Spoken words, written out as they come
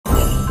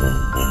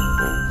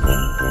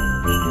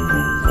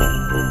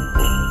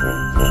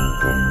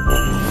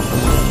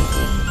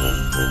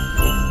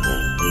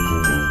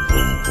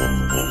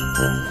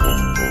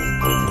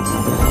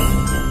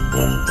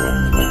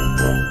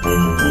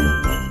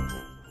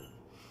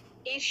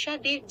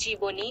এরশাদের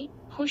জীবনী,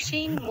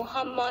 হুসেইন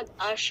মোহাম্মদ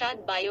আরশাদ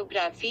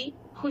বায়োগ্রাফি।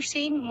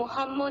 হুসেইন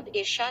মোহাম্মদ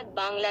এরশাদ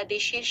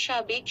বাংলাদেশের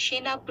সাবেক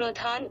সেনা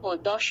প্রধান ও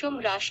 ১০ম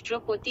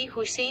রাষ্ট্রপতি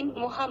হুসেইন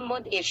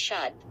মোহাম্মদ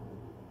এরশাদ।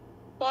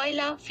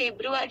 ১লা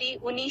ফেব্রুয়ারি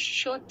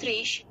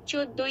 ১৯৩০,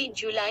 ১৪ই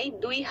জুলাই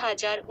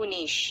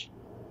 ২০১৯।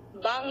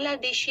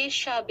 বাংলাদেশের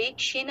সাবেক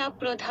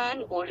সেনাপ্রধান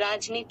ও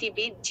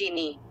রাজনীতিবিদ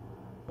যিনি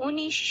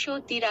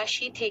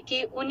 ১৯৮৩ থেকে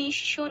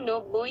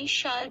 ১৯৯০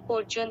 সাল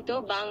পর্যন্ত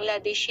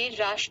বাংলাদেশের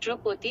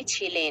রাষ্ট্রপতি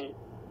ছিলেন।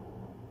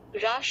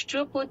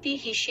 রাষ্ট্রপতি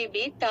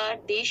হিসেবে তার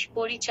দেশ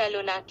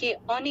পরিচালনাকে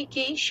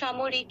অনেকেই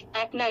সামরিক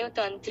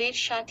একনায়কতন্ত্রের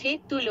সাথে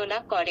তুলনা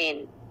করেন।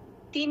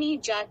 তিনি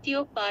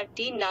জাতীয়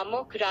পার্টি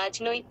নামক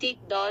রাজনৈতিক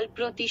দল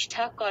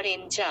প্রতিষ্ঠা করেন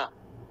যা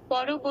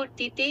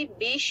পরবর্তীতে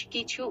বেশ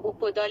কিছু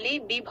উপদলে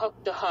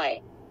বিভক্ত হয়।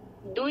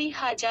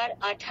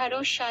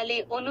 ২০১৮ সালে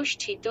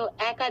অনুষ্ঠিত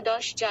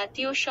একাদশ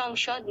জাতীয়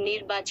সংসদ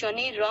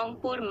নির্বাচনে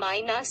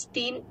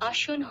রংপুর-৩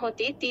 আসন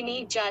হতে তিনি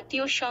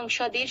জাতীয়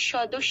সংসদের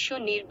সদস্য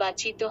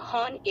নির্বাচিত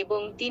হন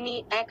এবং তিনি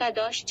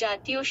একাদশ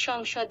জাতীয়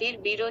সংসদের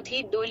বিরোধী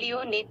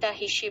দলীয় নেতা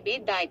হিসেবে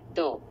দায়িত্ব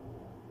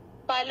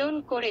পালন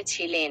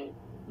করেছিলেন।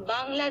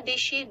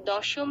 বাংলাদেশের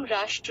 ১০ম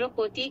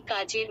রাষ্ট্রপতি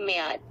কাজের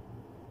মেয়াদ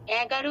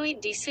 ১১ই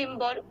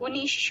ডিসেম্বর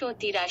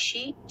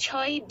 ১৯৮৩,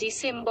 ৬ই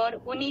ডিসেম্বর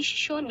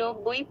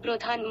 ১৯৯০।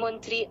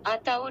 প্রধানমন্ত্রী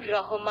আতাউর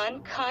রহমান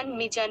খান,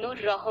 মিজানুর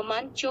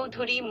রহমান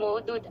চৌধুরী,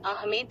 মওদুদ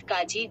আহমেদ,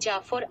 কাজী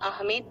জাফর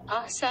আহমেদ,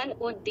 আহসান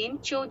উদ্দিন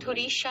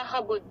চৌধুরী,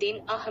 শাহাবুদ্দিন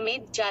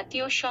আহমেদ।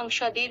 জাতীয়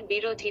সংসদের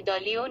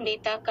বিরোধীদলীয়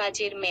নেতা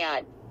কাজের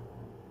মেয়াদ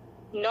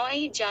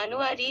 ৯ই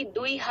জানুয়ারি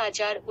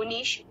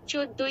 ২০১৯,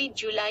 ১৪ই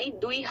জুলাই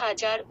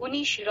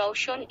 ২০১৯।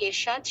 রওশন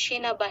এরশাদ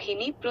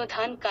সেনাবাহিনী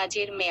প্রধান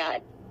কাজের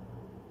মেয়াদ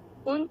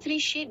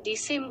 ২৯শে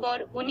ডিসেম্বর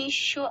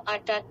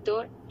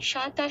 ১৯৭৮,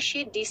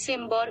 ২৭শে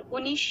ডিসেম্বর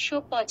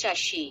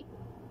 ১৯৮৫।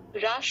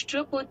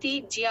 রাষ্ট্রপতি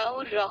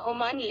Ziaur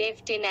Rahman,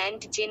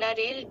 lieutenant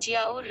general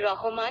Ziaur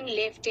Rahman,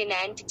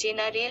 lieutenant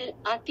general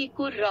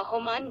Atikur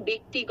Rahman.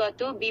 ব্যক্তিগত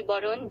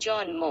বিবরণ: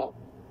 জন্ম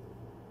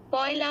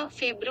 ১লা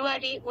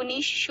ফেব্রুয়ারি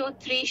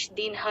 ১৯৩০,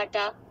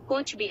 দিনহাটা,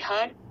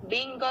 কোচবিহার,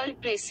 বেঙ্গল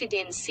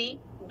প্রেসিডেন্সি,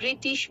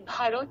 ব্রিটিশ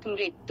ভারত।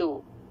 মৃত্যু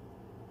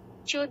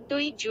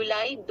 ১৪ই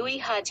জুলাই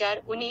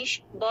 ২০১৯,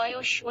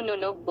 বয়স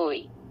 ৮৯।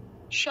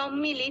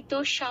 সম্মিলিত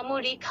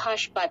সামরিক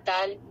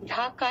হাসপাতাল,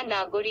 ঢাকা।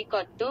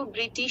 নাগরিকত্ব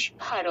ব্রিটিশ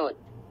ভারত।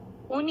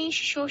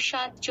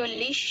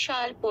 ১৯৪৭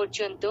 সাল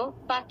পর্যন্ত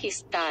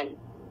পাকিস্তান।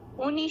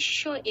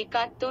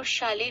 ১৯৭১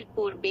 সালের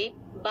পূর্বে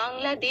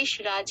বাংলাদেশ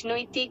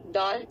রাজনৈতিক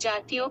দল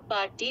জাতীয়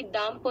পার্টি।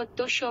 দাম্পত্য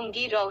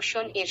সঙ্গী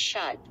রওশন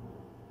এরশাদ।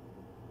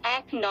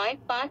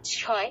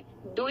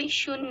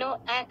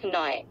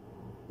 ১৯৫৬-২০১৯।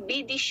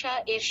 বিদিশা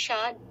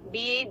এরশাদ,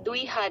 বিয়ে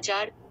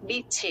 ২০০০,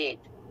 বিচ্ছেদ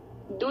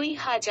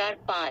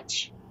 ২০০৫।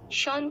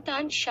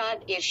 সন্তান: সাদ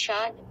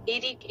এরশাদ,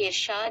 এরিক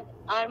এরশাদ,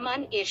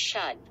 আরমান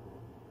এরশাদ।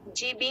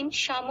 জেবিন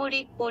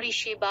সামরিক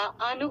পরিষেবা,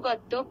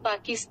 আনুগত্য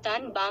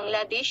পাকিস্তান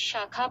বাংলাদেশ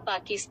শাখা,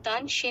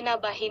 পাকিস্তান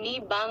সেনাবাহিনী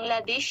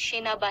বাংলাদেশ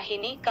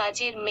সেনাবাহিনী।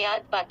 কাজের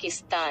মেয়াদ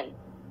পাকিস্তান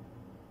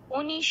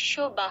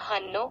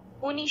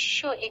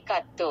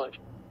 ১৯৫২-১৯৭১।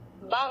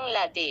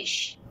 বাংলাদেশ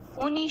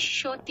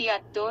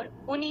 ১৯৭৩,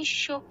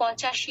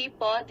 ১৯৮৫।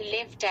 পদ: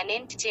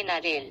 লেফটেন্যান্ট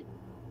জেনারেল।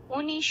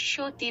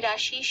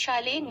 ১৯৮৩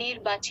 সালে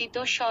নির্বাচিত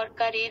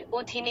সরকারের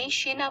অধীনে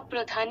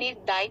সেনাপ্রধানের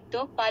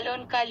দায়িত্ব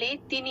পালনকালে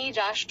তিনি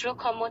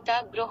রাষ্ট্রক্ষমতা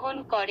গ্রহণ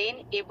করেন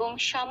এবং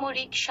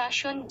সামরিক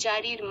শাসন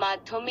জারির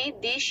মাধ্যমে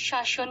দেশ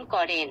শাসন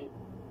করেন।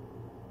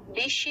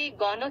 দেশে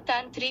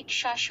গণতান্ত্রিক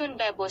শাসন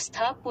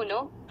ব্যবস্থা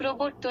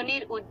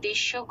পুনঃ-প্রবর্তনের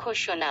উদ্দেশ্য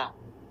ঘোষণা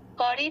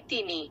করে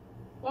তিনি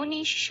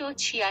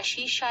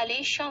 ১৯৮৬ সালে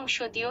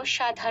সংসদীয়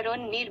সাধারণ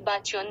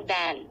নির্বাচন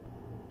দেন।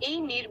 এই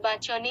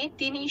নির্বাচনে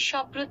তিনি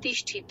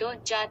স্বপ্রতিষ্ঠিত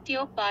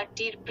জাতীয়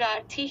পার্টির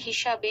প্রার্থী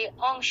হিসাবে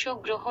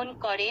অংশগ্রহণ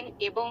করেন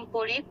এবং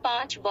পরে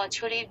 ৫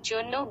 বছরের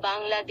জন্য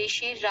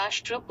বাংলাদেশের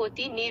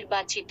রাষ্ট্রপতি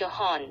নির্বাচিত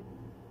হন।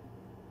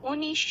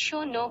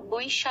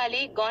 ১৯৯০ সালে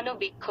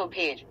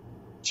গণবিক্ষোভের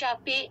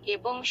চাপে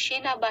এবং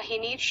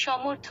সেনাবাহিনীর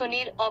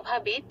সমর্থনের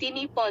অভাবে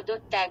তিনি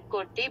পদত্যাগ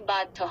করতে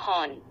বাধ্য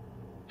হন।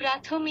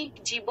 প্রাথমিক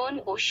জীবন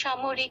ও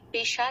সামরিক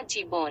পেশা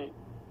জীবন: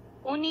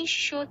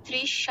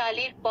 ১৯৩০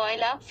 সালের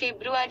 ১লা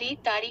ফেব্রুয়ারি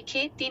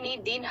তারিখে তিনি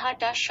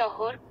দিনহাটা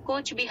শহর,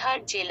 কোচবিহার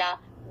জেলা,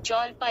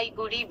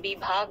 জলপাইগুড়ি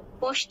বিভাগ,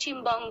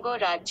 পশ্চিমবঙ্গ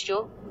রাজ্য,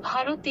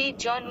 ভারতে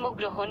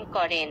জন্মগ্রহণ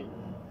করেন।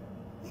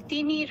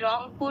 তিনি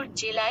রংপুর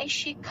জেলায়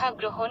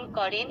শিক্ষাগ্রহণ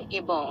করেন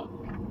এবং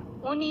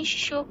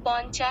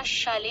 ১৯৫০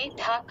 সালে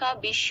ঢাকা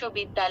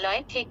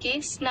বিশ্ববিদ্যালয় থেকে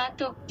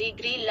স্নাতক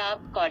ডিগ্রি লাভ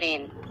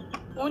করেন।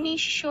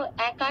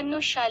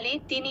 ১৯৫১ সালে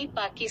তিনি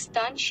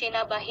পাকিস্তান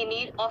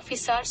সেনাবাহিনীর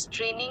অফিসার্স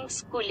ট্রেনিং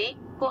স্কুলে,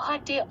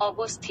 কোহাটে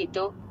অবস্থিত,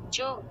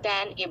 যোগ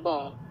দেন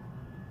এবং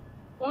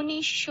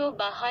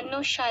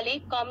 ১৯৫২ সালে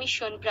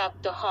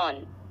কমিশনপ্রাপ্ত হন।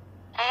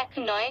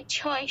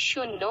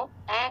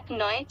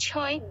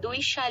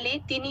 ১৯৬০-১৯৬২ সালে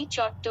তিনি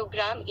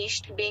চট্টগ্রাম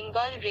ইস্ট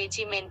বেঙ্গল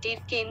রেজিমেন্টের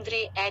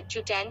কেন্দ্রে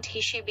অ্যাডজুট্যান্ট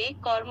হিসেবে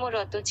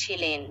কর্মরত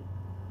ছিলেন।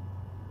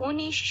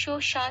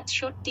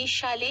 1967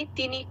 সালে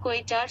তিনি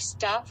কোয়েটার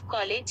স্টাফ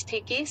কলেজ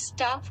থেকে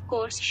স্টাফ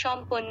কোর্স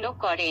সম্পন্ন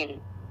করেন।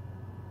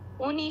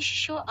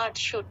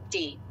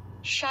 1968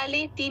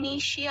 সালে তিনি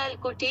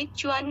শিয়ালকোটে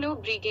 54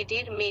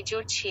 ব্রিগেডের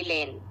মেজর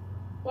ছিলেন।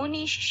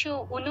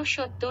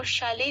 1969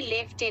 সালে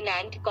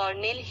লেফটেন্যান্ট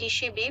কর্নেল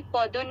হিসেবে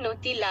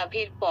পদোন্নতি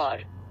লাভের পর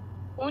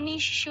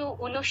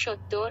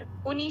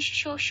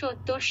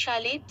 1969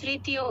 সালে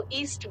তৃতীয়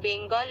ইস্ট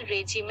বেঙ্গল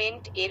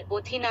রেজিমেন্ট এর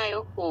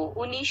অধিনায়ক ও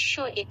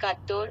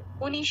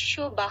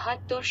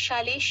 1971-1972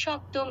 সালে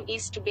সপ্তম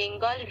ইস্ট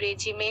বেঙ্গল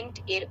রেজিমেন্ট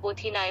এর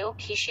অধিনায়ক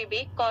হিসেবে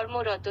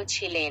কর্মরত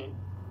ছিলেন।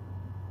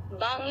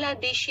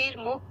 বাংলাদেশের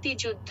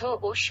মুক্তিযুদ্ধ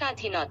ও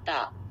স্বাধীনতা।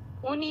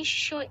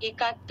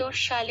 1971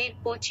 সালের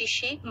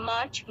 25শে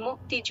মার্চ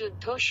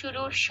মুক্তিযুদ্ধ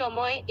শুরুর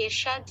সময়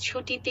এরশাদ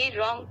ছুটিতে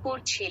রংপুর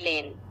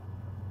ছিলেন।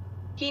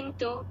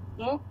 কিন্তু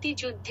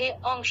মুক্তিযুদ্ধে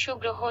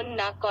অংশগ্রহণ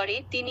না করে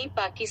তিনি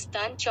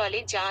পাকিস্তান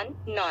চলে যান।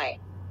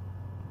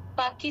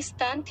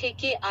 পাকিস্তান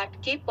থেকে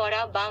আটকে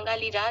পড়া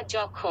বাঙালিরা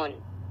যখন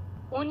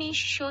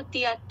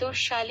 1973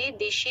 সালে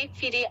দেশে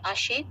ফিরে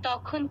আসে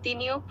তখন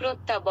তিনিও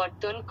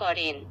প্রত্যাবর্তন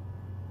করেন।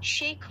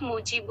 শেখ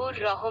মুজিবুর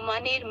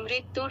রহমানের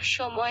মৃত্যুর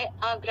সময়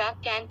আগ্রা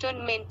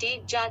ক্যান্টনমেন্টে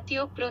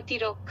জাতীয়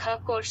প্রতিরক্ষা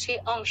কোর্সে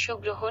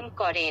অংশগ্রহণ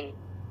করেন।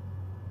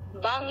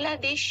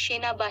 বাংলাদেশ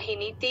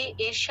সেনাবাহিনীতে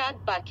এরশাদ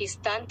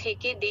পাকিস্তান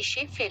থেকে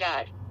দেশে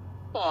ফেরার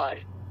পর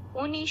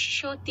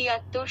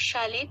 1973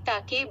 সালে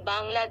তাকে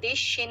বাংলাদেশ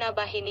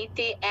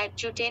সেনাবাহিনীতে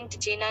অ্যাডজুটেন্ট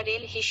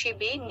জেনারেল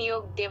হিসেবে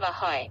নিয়োগ দেওয়া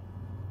হয়।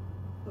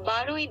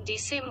 12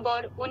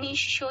 ডিসেম্বর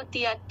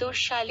 1973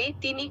 সালে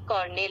তিনি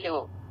কর্নেল ও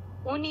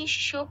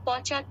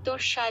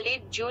 1975 সালের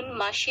জুন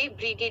মাসে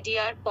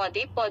ব্রিগেডিয়ার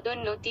পদে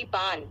পদোন্নতি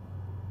পান।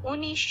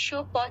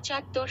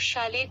 1975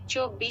 সালের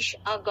 24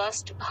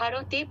 আগস্ট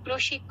ভারতে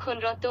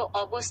প্রশিক্ষণরত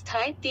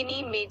অবস্থায় তিনি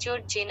মেজর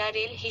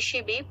জেনারেল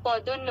হিসেবে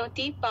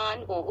পদোন্নতি পান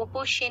ও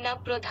উপসেনা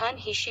প্রধান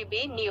হিসেবে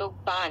নিয়োগ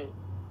পান।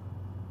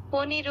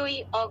 15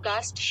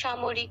 আগস্ট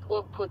সামরিক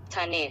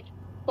অভ্যুত্থানের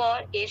পর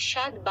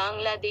এরশাদ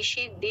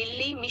বাংলাদেশের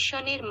দিল্লি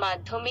মিশনের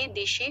মাধ্যমে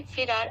দেশে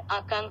ফেরার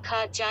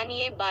আকাঙ্ক্ষা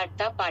জানিয়ে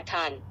বার্তা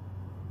পাঠান।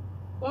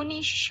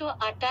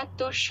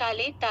 1978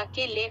 সালে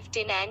তাকে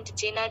লেফটেন্যান্ট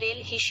জেনারেল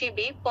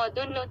হিসেবে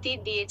পদোন্নতি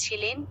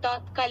দিয়েছিলেন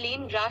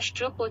তৎকালীন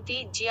রাষ্ট্রপতি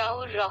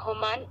জিয়াউর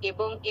রহমান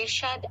এবং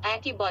এরশাদ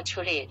একই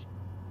বছরের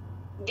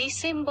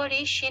ডিসেম্বরে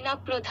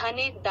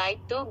সেনাপ্রধানের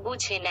দায়িত্ব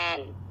বুঝে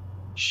নেন।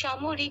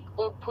 সামরিক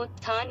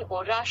অভ্যুত্থান ও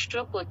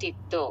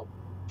রাষ্ট্রপতিত্ব।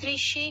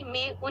 30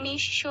 মে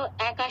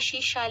 1981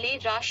 সালে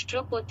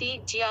রাষ্ট্রপতি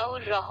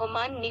জিয়াউর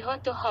রহমান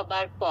নিহত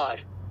হবার পর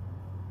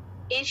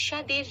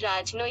এরশাদের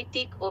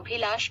রাজনৈতিক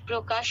অভিলাষ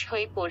প্রকাশ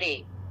হয়ে পড়ে।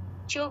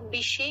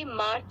 24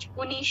 মার্চ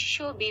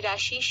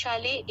 1982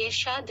 সালে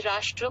এরশাদ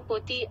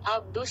রাষ্ট্রপতি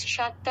আব্দুস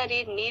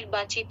সাত্তারের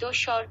নির্বাচিত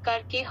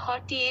সরকারকে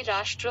হটিয়ে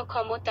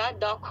রাষ্ট্রক্ষমতা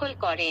দখল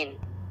করেন।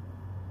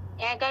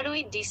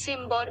 11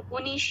 ডিসেম্বর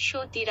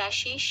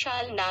 1983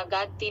 সাল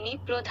নাগাদ তিনি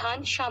প্রধান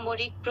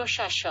সামরিক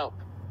প্রশাসক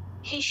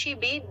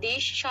হিসেবে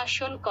দেশ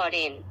শাসন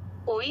করেন।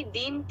 ওই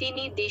দিন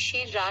তিনি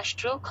দেশের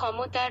রাষ্ট্র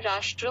ক্ষমতা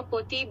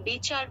রাষ্ট্রপতি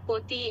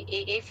বিচারপতি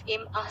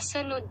এএফএম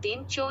আহসানুদ্দিন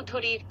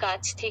চৌধুরীর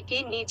কাছ থেকে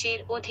নিজের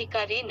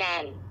অধিকারে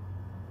নেন।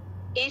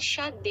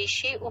 এরশাদ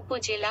দেশে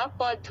উপজেলা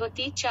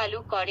পদ্ধতি চালু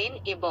করেন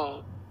এবং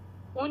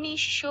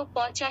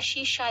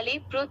 1985 সালে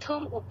প্রথম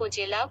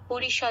উপজেলা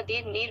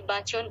পরিষদের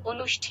নির্বাচন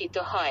অনুষ্ঠিত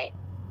হয়।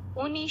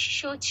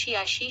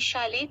 1986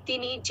 সালে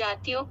তিনি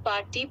জাতীয়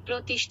পার্টি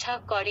প্রতিষ্ঠা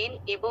করেন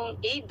এবং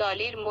এই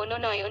দলের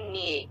মনোনয়ন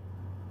নিয়ে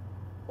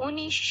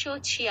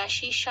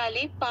 1986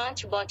 সালে 5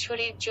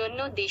 বছরের জন্য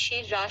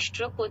দেশের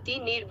রাষ্ট্রপতি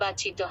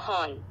নির্বাচিত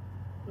হন।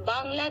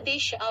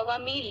 বাংলাদেশ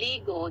আওয়ামী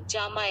লীগ ও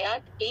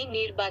জামায়াত এই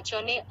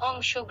নির্বাচনে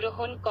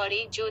অংশগ্রহণ করে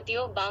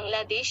যদিও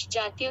বাংলাদেশ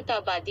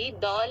জাতীয়তাবাদী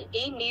দল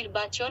এই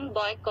নির্বাচন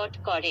বয়কট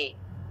করে।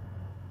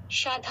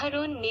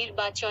 সাধারণ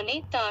নির্বাচনে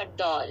তার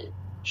দল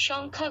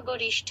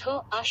সংখ্যাগরিষ্ঠ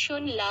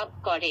আসন লাভ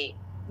করে।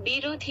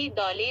 বিরোধী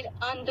দলের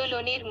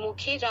আন্দোলনের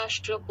মুখে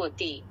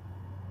রাষ্ট্রপতি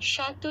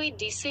 7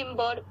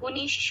 ডিসেম্বর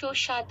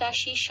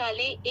 1987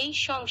 সালে এই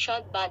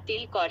সংসদ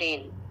বাতিল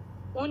করেন।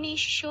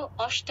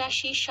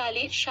 1988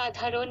 সালের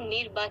সাধারণ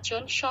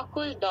নির্বাচন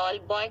সকল দল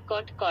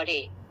বয়কট করে।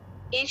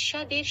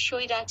 এরশাদের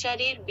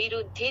স্বৈরাচারের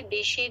বিরুদ্ধে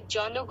দেশের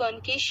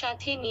জনগণকে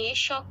সাথে নিয়ে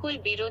সকল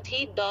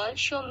বিরোধী দল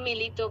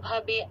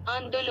সম্মিলিতভাবে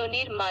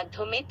আন্দোলনের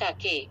মাধ্যমে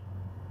তাকে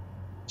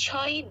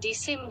 6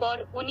 ডিসেম্বর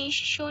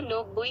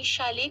 1990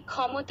 সালে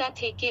ক্ষমতা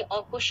থেকে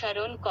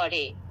অপসারণ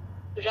করে।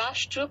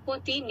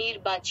 রাষ্ট্রপতি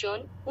নির্বাচন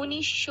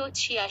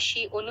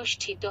 1986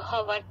 অনুষ্ঠিত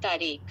হওয়ার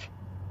তারিখ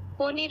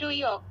 15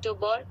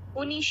 অক্টোবর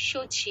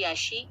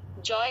 1986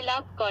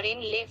 জয়লাভ করেন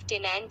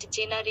লেফটেন্যান্ট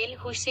জেনারেল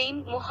হুসেইন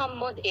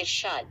মোহাম্মদ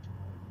এরশাদ।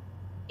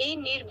 এই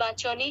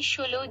নির্বাচনে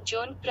 16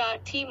 জন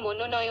প্রার্থী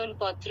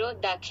মনোনয়নপত্র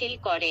দাখিল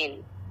করেন।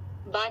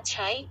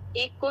 বাছাই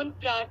কোন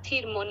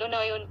প্রার্থীর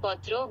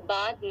মনোনয়নপত্র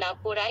বাদ না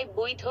পড়ায়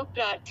বৈধ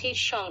প্রার্থীর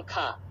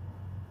সংখ্যা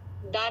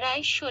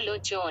দাঁড়ায় 16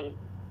 জন।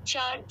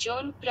 4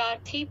 জন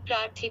প্রার্থী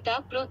প্রার্থিতা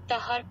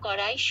প্রত্যাহার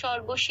করায়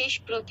সর্বশেষ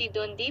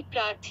প্রতিদ্বন্দ্বী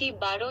প্রার্থী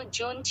 12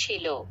 জন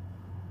ছিল।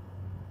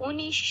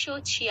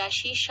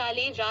 1986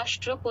 সালে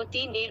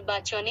রাষ্ট্রপতি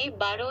নির্বাচনে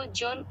 12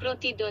 জন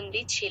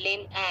প্রতিদ্বন্দ্বী ছিলেন।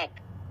 1.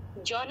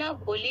 জনাব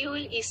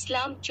অলিউল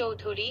ইসলাম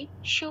চৌধুরী,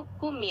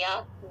 শুক্কু মিয়া।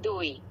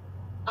 2.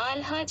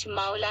 আলহাজ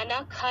মাওলানা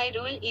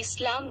খায়রুল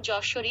ইসলাম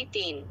যশোরী।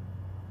 3.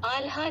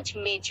 আলহাজ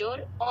মেজর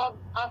অব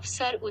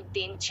আফসার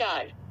উদ্দিন।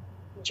 4.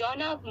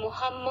 জনাব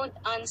মুহাম্মদ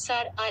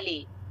আনসার আলী।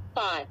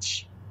 5.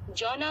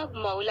 জনাব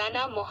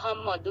মৌলানা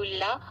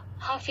মোহাম্মদুল্লাহ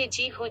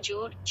হাফেজি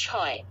হুজুর।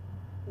 6.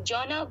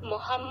 জনাব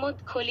মোহাম্মদ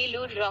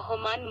খলিলুর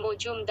রহমান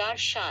মজুমদার।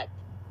 7.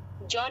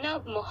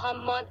 জনাব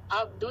মোহাম্মদ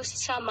আব্দুস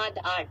সামাদ।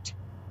 8.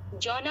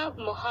 জনাব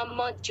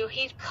মোহাম্মদ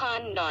জহির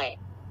খান। 9.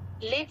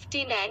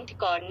 Lieutenant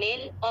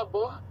colonel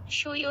অবহ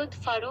Syed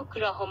Faruk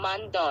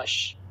Rahman. 10.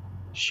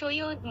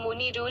 সৈয়দ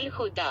মুনিরুল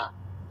হুদা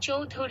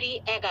চৌধুরী।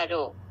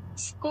 11.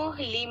 স্কোহ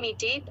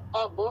লিমিটেড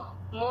অবহ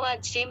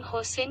মোয়াজ্জেম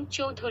হোসেন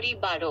চৌধুরী।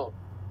 12.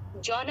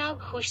 জনাব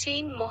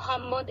হুসেইন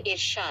মোহাম্মদ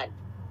এরশাদ।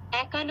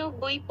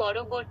 91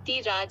 পরবর্তী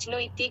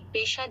রাজনৈতিক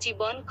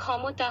পেশাজীবন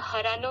ক্ষমতা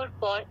হারানোর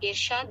পর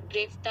এরশাদ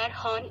গ্রেফতার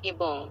হন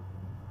এবং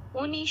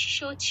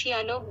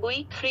 1996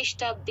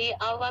 খ্রিস্টাব্দে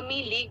আওয়ামী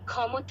লীগ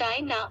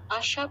ক্ষমতায় না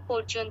আসা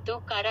পর্যন্ত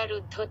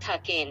কারারুদ্ধ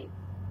থাকেন।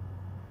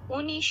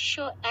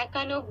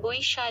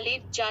 1991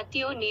 সালের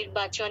জাতীয়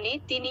নির্বাচনে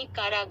তিনি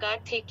কারাগার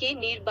থেকে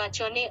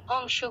নির্বাচনে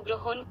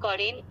অংশগ্রহণ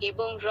করেন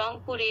এবং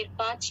রংপুরের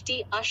 5টি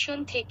আসন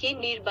থেকে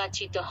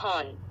নির্বাচিত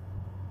হন।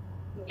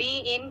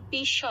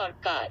 বিএনপি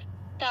সরকার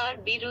তার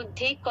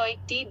বিরুদ্ধে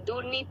কয়েকটি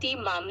দুর্নীতি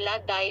মামলা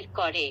দায়ের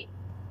করে।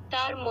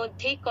 তার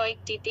মধ্যে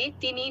কয়েকটিতে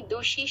তিনি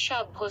দোষী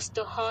সাব্যস্ত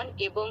হন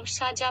এবং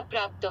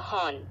সাজাপ্রাপ্ত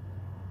হন।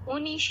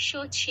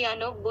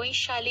 1996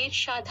 সালের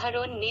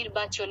সাধারণ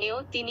নির্বাচনেও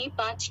তিনি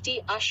 5টি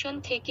আসন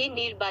থেকে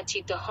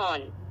নির্বাচিত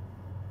হন।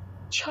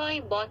 6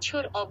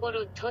 বছর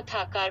অবরুদ্ধ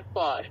থাকার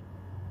পর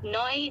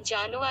 9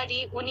 জানুয়ারি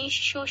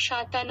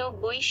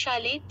 1997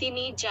 সালে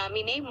তিনি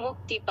জামিনে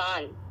মুক্তি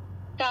পান।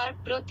 তার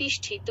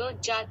প্রতিষ্ঠিত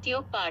জাতীয়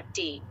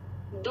পার্টি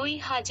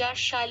 2000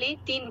 সালে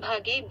 3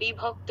 ভাগে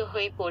বিভক্ত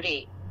হয়ে পড়ে,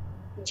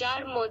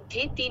 যার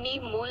মধ্যে তিনি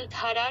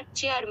মূলধারার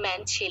চেয়ারম্যান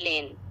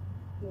ছিলেন।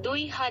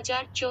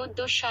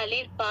 2014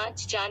 সালের 5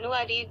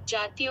 জানুয়ারির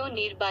জাতীয়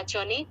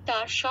নির্বাচনে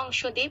তার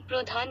সংসদে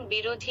প্রধান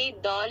বিরোধী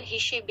দল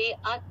হিসেবে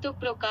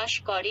আত্মপ্রকাশ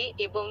করে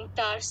এবং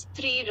তার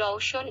স্ত্রী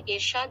রওশন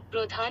এরশাদ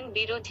প্রধান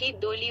বিরোধী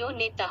দলীয়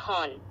নেতা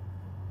হন।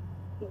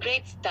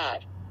 গ্রেফতার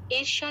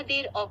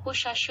এরশাদের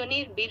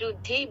অপশাসনের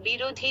বিরুদ্ধে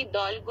বিরোধী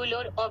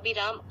দলগুলোর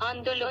অবিরাম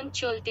আন্দোলন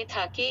চলতে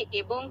থাকে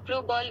এবং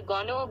প্রবল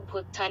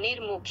গণ-অভ্যুত্থানের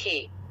মুখে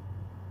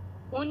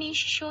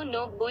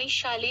 1990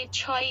 সালের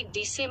 6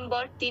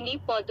 ডিসেম্বর তিনি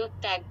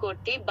পদত্যাগ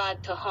করতে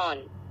বাধ্য হন।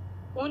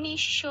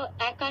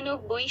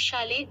 1991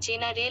 সালে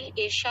জেনারেল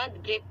এরশাদ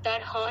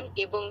গ্রেপ্তার হন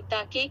এবং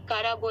তাকে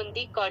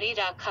কারাবন্দী করে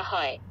রাখা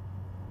হয়।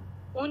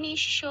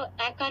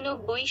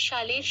 1991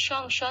 সালের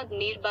সংসদ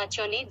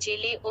নির্বাচনে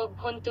জেলে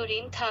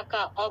অভ্যন্তরীণ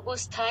থাকা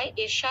অবস্থায়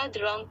এরশাদ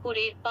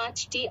রংপুরের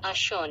 5টি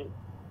আসন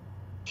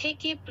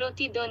থেকে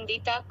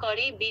প্রতিদ্বন্দ্বিতা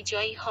করে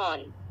বিজয়ী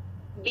হন।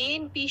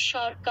 বিএনপি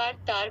সরকার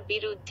তার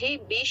বিরুদ্ধে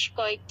বেশ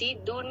কয়েকটি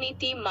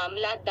দুর্নীতি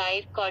মামলা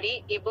দায়ের করে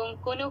এবং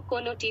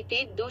কোনোটিতে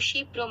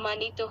দোষী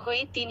প্রমাণিত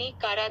হয়ে তিনি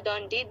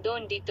কারাদণ্ডে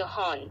দণ্ডিত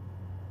হন।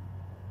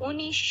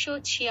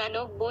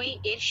 1996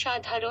 এর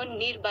সাধারণ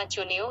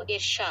নির্বাচনেও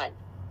এরশাদ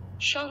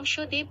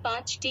সংসদে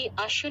 5টি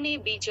আসনে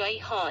বিজয়ী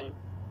হন।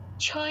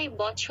 6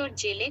 বছর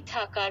জেলে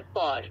থাকার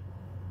পর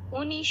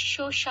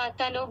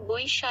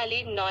 1997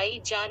 সালের 9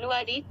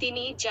 জানুয়ারি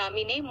তিনি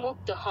জামিনে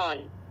মুক্ত হন।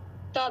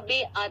 তবে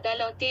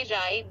আদালতের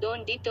রায়ে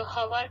দণ্ডিত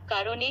হওয়ার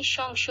কারণে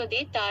সংসদে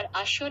তার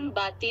আসন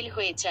বাতিল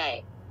হয়ে যায়।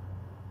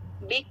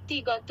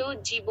 ব্যক্তিগত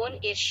জীবন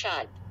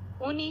এরশাদ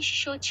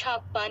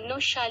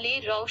 1956 সালে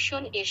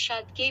রওশন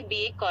এরশাদকে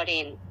বিয়ে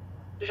করেন।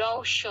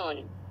 রওশন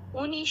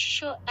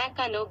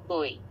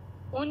 1991,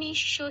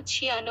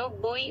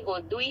 1996 ও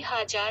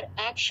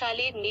 2001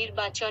 সালের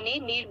নির্বাচনে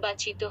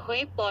নির্বাচিত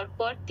হয়ে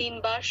পরপর 3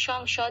 বার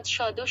সংসদ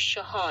সদস্য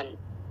হন।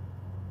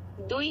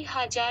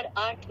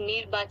 2008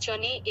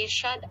 নির্বাচনে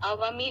এরশাদ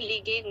আওয়ামী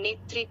লীগের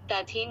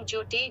নেতৃত্বাধীন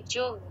জোটে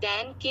যোগ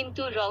দেন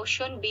কিন্তু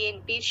রওশন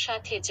বিএনপির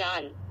সাথে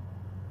যান।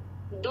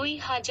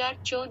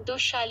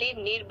 2014 সালের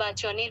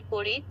নির্বাচনের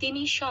পরে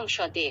তিনি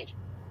সংসদের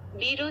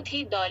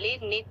বিরোধী দলের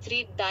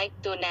নেত্রীর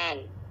দায়িত্ব নেন।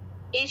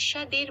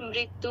 এরশাদের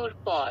মৃত্যুর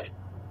পর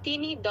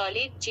তিনি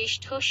দলের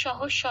জ্যেষ্ঠ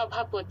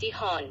সহ-সভাপতি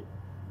হন।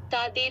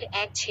 তাদের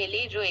এক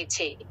ছেলে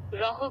রয়েছে,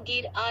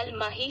 রহগীর আল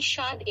মাহি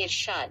সাদ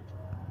এরশাদ।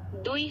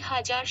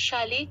 2000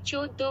 সালে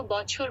 14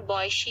 বছর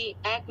বয়সী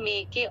এক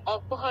মেয়েকে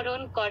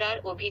অপহরণ করার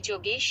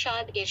অভিযোগে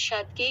সাদ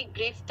এরশাদকে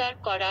গ্রেফতার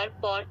করার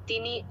পর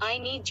তিনি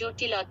আইনি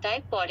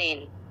জটিলতায় পড়েন।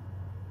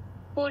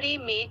 পরে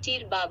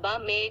মেয়েটির বাবা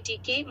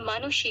মেয়েটিকে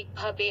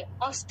মানসিকভাবে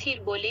অস্থির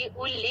বলে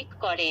উল্লেখ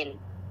করেন।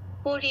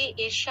 পরে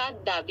এরশাদ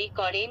দাবি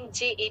করেন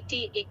যে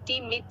এটি একটি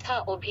মিথ্যা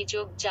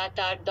অভিযোগ যা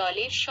তার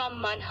দলের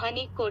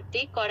সম্মানহানি করতে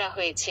করা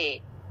হয়েছে।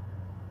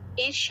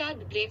 এরশাদ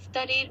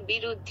গ্রেফতারের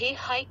বিরুদ্ধে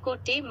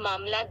হাইকোর্টে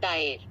মামলা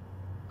দায়ের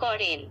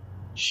করেন।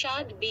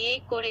 সাদ বিয়ে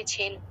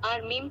করেছেন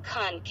আরমিম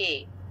খানকে।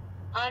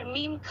 আর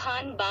মিম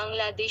খান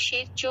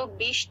বাংলাদেশের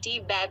 24টি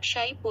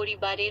ব্যবসায়ী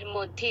পরিবারের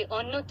মধ্যে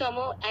অন্যতম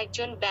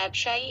একজন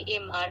ব্যবসায়ী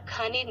এম আর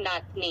খানের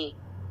নাতনি।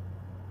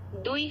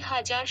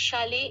 2000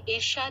 সালে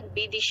এরশাদ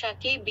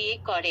বিদিশাকে বিয়ে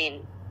করেন।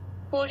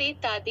 পরে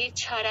তাদের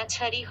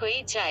ছাড়াছাড়ি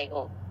হয়ে যায়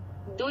ও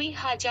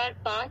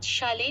 2005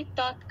 সালে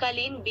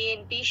তৎকালীন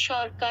বিএনপি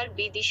সরকার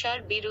বিদিশার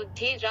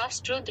বিরুদ্ধে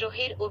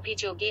রাষ্ট্রদ্রোহের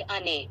অভিযোগে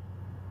আনে।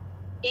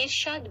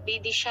 এরশাদ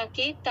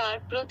বিদিশাকে তার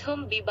প্রথম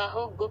বিবাহ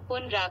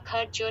গোপন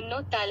রাখার জন্য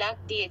তালাক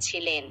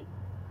দিয়েছিলেন,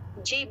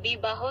 যে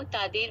বিবাহ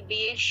তাদের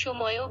বিয়ের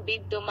সময়ও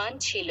বিদ্যমান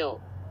ছিল।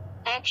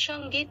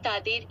 একসঙ্গে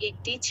তাদের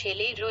একটি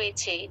ছেলে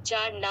রয়েছে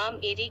যার নাম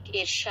এরিক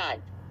এরশাদ।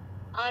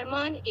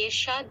 আরমান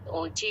এরশাদ ও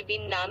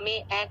জেবিন নামে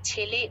এক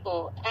ছেলে ও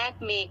এক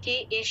মেয়েকে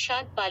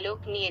এরশাদ পালক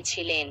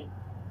নিয়েছিলেন।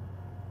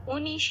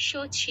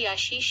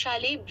 1986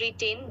 সালে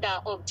ব্রিটেন দ্য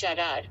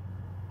অবজারার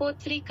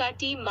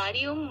পত্রিকাটি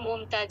মারিয়ম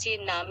মুমতাজের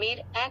নামের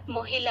এক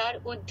মহিলার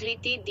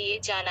উদ্ধৃতি দিয়ে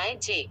জানায়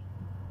যে,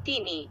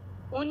 তিনি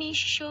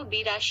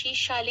 1982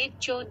 সালের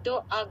 14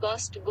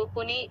 আগস্ট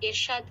গোপনে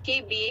এরশাদকে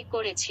বিয়ে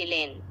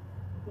করেছিলেন,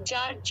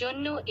 যার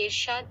জন্য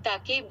এরশাদ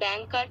তাকে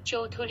ব্যাংকার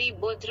চৌধুরী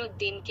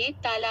বদরুদ্দিনকে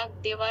তালাক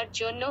দেওয়ার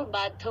জন্য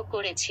বাধ্য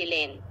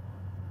করেছিলেন।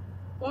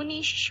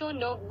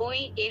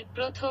 1990 এর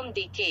প্রথম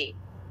দিকে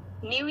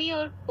নিউ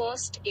ইয়র্ক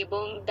পোস্ট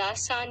এবং দ্য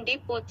সানডে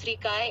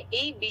পত্রিকায়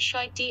এই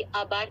বিষয়টি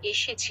আবার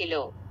এসেছিল।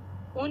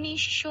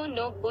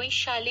 1990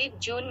 সালের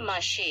জুন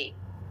মাসে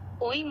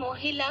ওই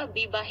মহিলা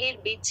বিবাহের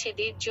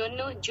বিচ্ছেদের জন্য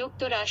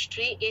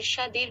যুক্তরাষ্ট্রে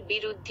এরশাদের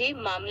বিরুদ্ধে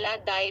মামলা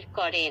দায়ের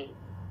করেন।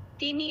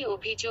 তিনি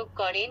অভিযোগ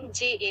করেন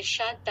যে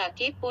এরশাদ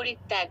তাকে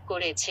পরিত্যাগ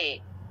করেছে।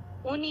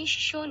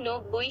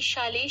 1990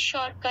 সালে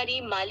সরকারি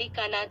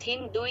মালিকানাধীন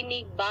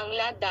দৈনিক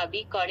বাংলা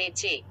দাবি করে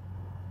যে,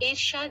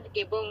 এরশাদ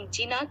এবং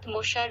জিনাত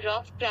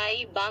মোশাররফ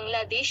প্রায়ই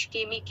বাংলাদেশ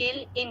কেমিক্যাল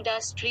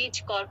ইন্ডাস্ট্রিজ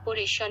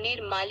কর্পোরেশনের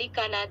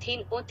মালিকানাধীন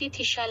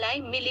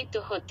অতিথিশালায় মিলিত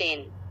হতেন।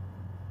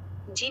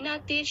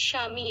 জিনাতের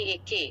স্বামী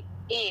একে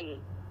এম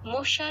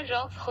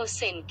মোশাররফ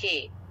হোসেনকে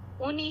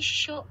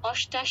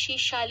 1988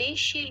 সালে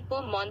শিল্প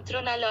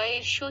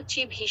মন্ত্রণালয়ের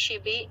সচিব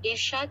হিসেবে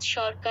এরশাদ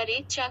সরকারে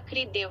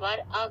চাকরি দেওয়ার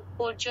আগ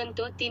পর্যন্ত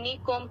তিনি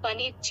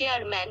কোম্পানির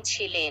চেয়ারম্যান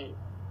ছিলেন।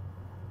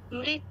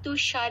 মৃত্যু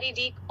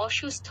শারীরিক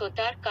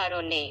অসুস্থতার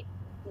কারণে।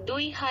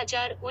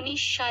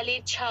 2019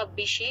 সালের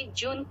 26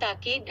 জুন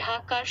তাকে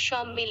ঢাকার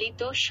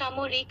সম্মিলিত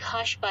সামরিক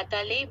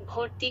হাসপাতালে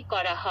ভর্তি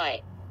করা হয়।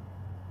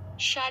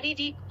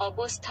 শারীরিক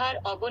অবস্থার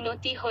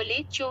অবনতি হলে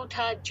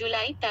 4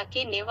 জুলাই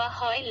তাকে নেওয়া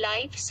হয়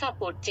লাইফ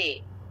সাপোর্টে।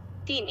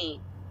 তিনি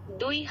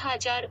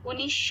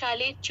 2019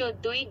 সালের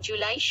 14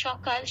 জুলাই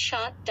সকাল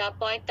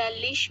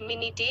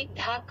 7:45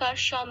 ঢাকার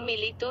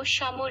সম্মিলিত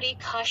সামরিক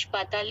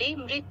হাসপাতালে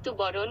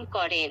মৃত্যুবরণ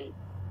করেন।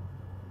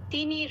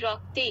 তিনি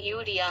রক্তে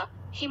ইউরিয়া,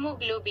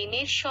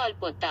 হিমোগ্লোবিনের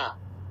স্বল্পতা,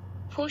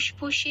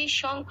 ফুসফুসে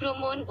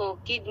সংক্রমণ ও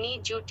কিডনি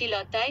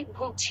জটিলতায়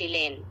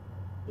ভুগছিলেন।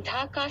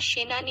 ঢাকা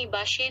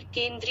সেনানিবাসের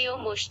কেন্দ্রীয়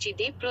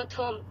মসজিদে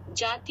প্রথম,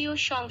 জাতীয়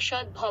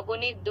সংসদ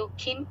ভবনের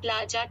দক্ষিণ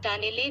প্লাজা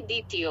টানেলে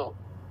দ্বিতীয়,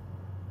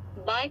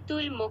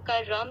 বায়তুল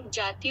মোকাররম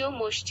জাতীয়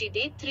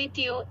মসজিদে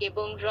তৃতীয়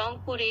এবং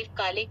রংপুরের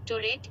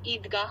কালেক্টরেট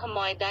ঈদগাহ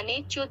ময়দানে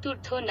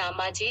চতুর্থ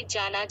নামাজে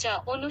জানাজা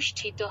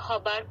অনুষ্ঠিত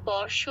হবার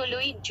পর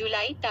 16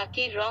 জুলাই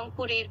তাকে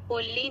রংপুরের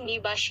পল্লী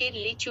নিবাসের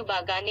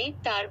লিচুবাগানে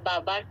তার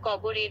বাবার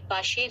কবরের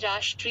পাশে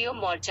রাষ্ট্রীয়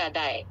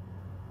মর্যাদায়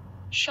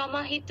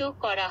সমাহিত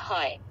করা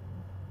হয়।